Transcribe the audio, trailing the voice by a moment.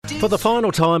For the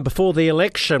final time before the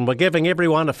election, we're giving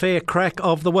everyone a fair crack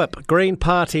of the whip. Green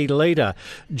Party leader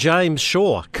James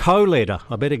Shaw, co-leader,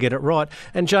 I better get it right.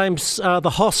 And James,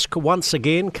 the Hosк once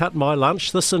again cut my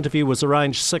lunch. This interview was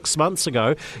arranged 6 months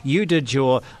ago. You did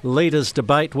your leaders'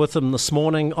 debate with him this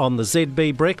morning on the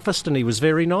ZB breakfast, and he was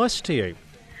very nice to you.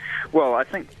 Well, I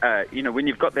think, when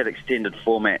you've got that extended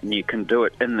format and you can do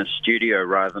it in the studio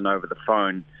rather than over the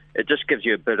phone, it just gives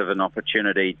you a bit of an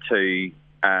opportunity to,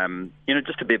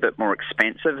 just to be a bit more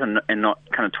expansive and not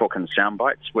kind of talk in sound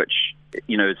bites, which,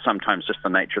 is sometimes just the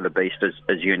nature of the beast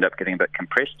as you end up getting a bit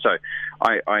compressed. So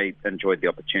I enjoyed the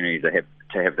opportunity to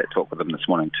have that talk with them this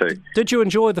morning too. Did you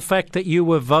enjoy the fact that you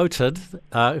were voted,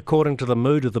 according to the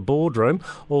mood of the boardroom,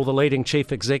 all the leading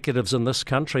chief executives in this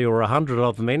country, or 100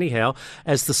 of them anyhow,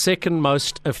 as the second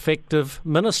most effective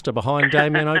minister behind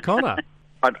Damien O'Connor?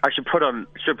 I should put on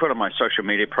my social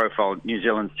media profile New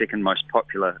Zealand's second most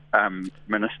popular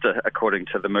minister according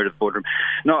to the mood of the boardroom.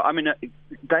 No, I mean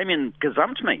Damien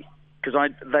gazumped me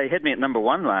because they had me at number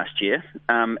one last year,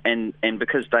 and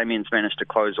because Damien's managed to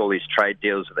close all these trade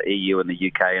deals with the EU and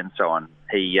the UK and so on,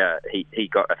 he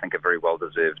got, I think, a very well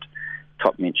deserved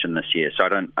top mention this year. So I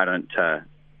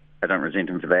don't resent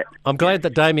him for that. I'm glad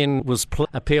that Damien was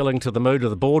appealing to the mood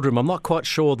of the boardroom. I'm not quite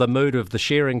sure the mood of the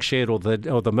shearing shed or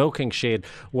the milking shed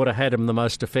would have had him the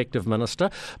most effective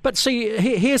minister. But see,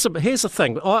 here's a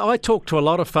thing. I talk to a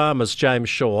lot of farmers, James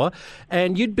Shaw,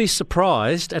 and you'd be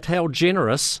surprised at how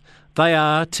generous they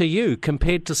are to you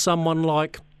compared to someone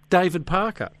like David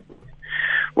Parker.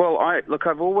 Well,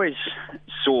 I've always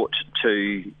sought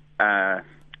to,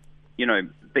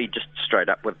 be just straight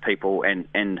up with people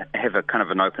and have a kind of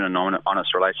an open and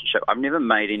honest relationship. I've never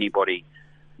made anybody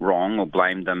wrong or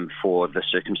blamed them for the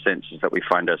circumstances that we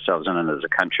find ourselves in as a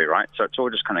country, right? So it's all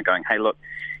just kind of going, hey, look,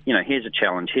 here's a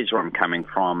challenge, here's where I'm coming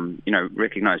from,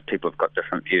 recognise people have got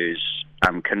different views.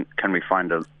 Can we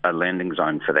find a landing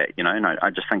zone for that, And I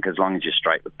just think as long as you're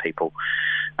straight with people,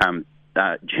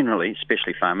 generally,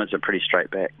 especially farmers, are pretty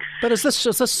straight back. But is this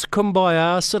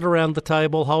kumbaya, sit around the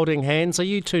table holding hands? Are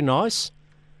you too nice?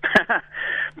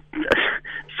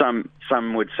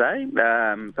 Some would say,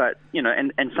 but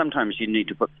and sometimes you need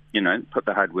to put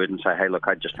the hard word and say, hey, look,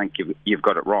 I just think you've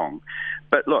got it wrong.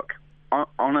 But look,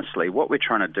 honestly, what we're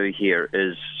trying to do here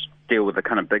is deal with the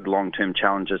kind of big long-term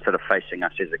challenges that are facing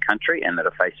us as a country and that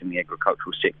are facing the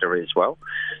agricultural sector as well,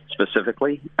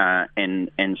 specifically.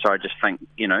 And so I just think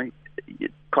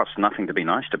it costs nothing to be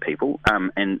nice to people,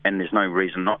 and there's no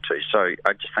reason not to. So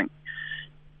I just think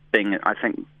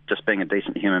just being a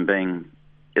decent human being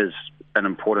is an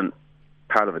important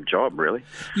part of the job, really.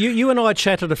 You and I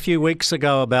chatted a few weeks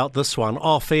ago about this one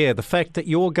off air, the fact that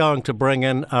you're going to bring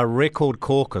in a record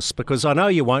caucus, because I know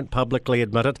you won't publicly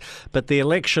admit it, but the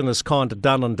election is kind of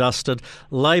done and dusted.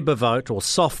 Labour vote or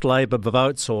soft Labour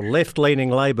votes or left-leaning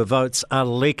Labour votes are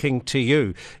leaking to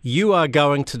you. You are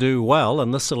going to do well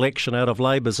in this election out of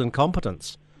Labour's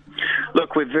incompetence.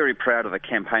 Look, we're very proud of the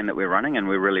campaign that we're running, and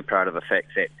we're really proud of the fact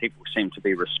that people seem to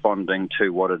be responding to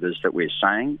what it is that we're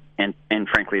saying and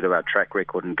frankly, to our track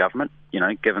record in government,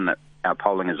 given that our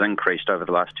polling has increased over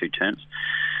the last two terms.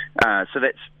 So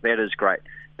that is great.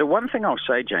 The one thing I'll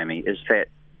say, Jamie, is that,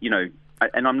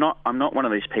 and I'm not one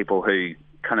of these people who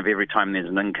kind of every time there's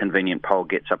an inconvenient poll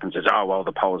gets up and says, oh, well,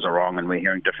 the polls are wrong and we're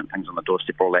hearing different things on the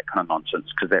doorstep, all that kind of nonsense,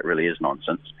 because that really is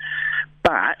nonsense.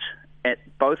 But at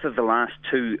both of the last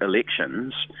two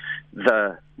elections,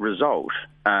 the result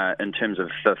in terms of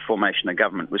the formation of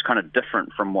government was kind of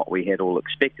different from what we had all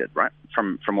expected, right,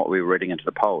 from what we were reading into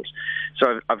the polls.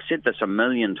 So I've said this a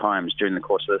million times during the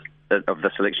course of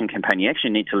this election campaign. You actually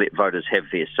need to let voters have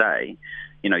their say.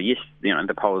 Yes,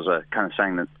 the polls are kind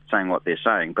of saying what they're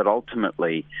saying, but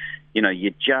ultimately,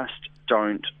 you just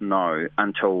don't know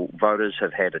until voters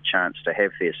have had a chance to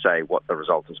have their say what the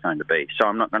result is going to be. So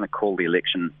I'm not going to call the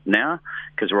election now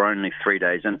because we're only 3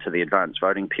 days into the advanced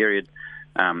voting period,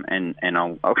 and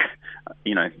I'll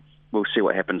we'll see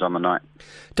what happens on the night.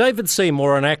 David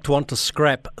Seymour and ACT want to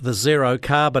scrap the Zero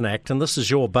Carbon Act, and this is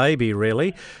your baby,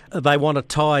 really. They want to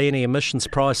tie any emissions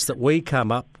price that we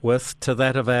come up with to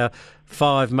that of our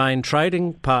 5 main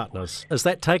trading partners. Is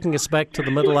that taking us back to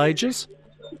the Middle Ages?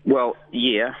 Well,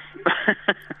 yeah,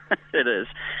 it is.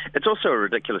 It's also a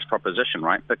ridiculous proposition,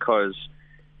 right? Because,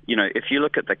 if you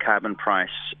look at the carbon price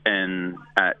in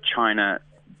China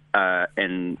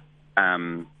and,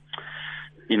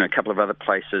 a couple of other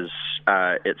places,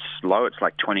 it's low. It's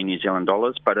like 20 New Zealand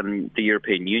dollars. But in the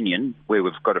European Union, where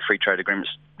we've got a free trade agreement,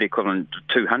 it's the equivalent to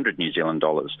 200 New Zealand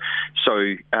dollars.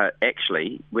 So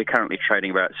actually, we're currently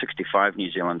trading about 65 New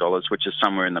Zealand dollars, which is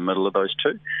somewhere in the middle of those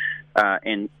two.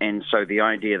 And so the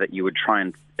idea that you would try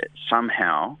and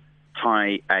somehow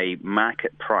tie a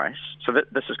market price. So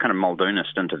this is kind of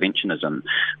Muldoonist interventionism,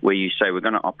 where you say we're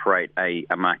going to operate a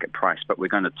market price, but we're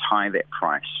going to tie that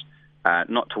price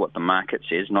not to what the market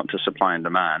says, not to supply and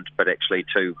demand, but actually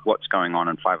to what's going on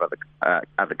in 5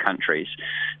 other countries,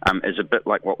 is a bit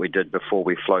like what we did before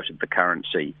we floated the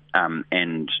currency,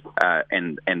 and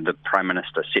the Prime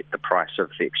Minister set the price of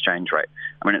the exchange rate.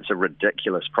 I mean, it's a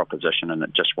ridiculous proposition, and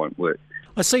it just won't work.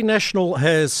 I see National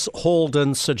has hauled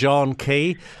in Sir John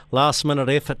Key, last-minute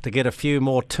effort to get a few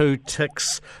more 2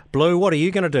 ticks blue. What are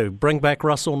you going to do, bring back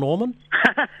Russell Norman?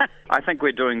 I think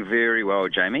we're doing very well,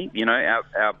 Jamie. You know,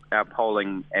 our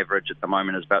polling average at the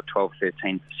moment is about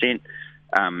 12-13%,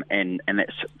 and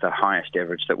that's the highest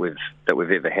average that we've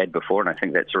ever had before. And I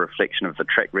think that's a reflection of the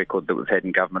track record that we've had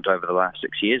in government over the last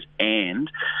 6 years,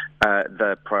 and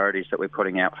the priorities that we're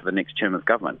putting out for the next term of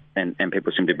government. And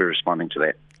people seem to be responding to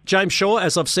that. James Shaw,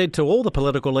 as I've said to all the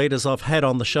political leaders I've had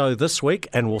on the show this week,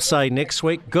 and will say next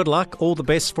week, good luck, all the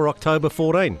best for October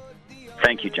 14.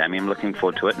 Thank you, Jamie. I'm looking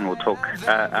forward to it, and we'll talk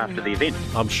after the event.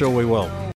 I'm sure we will.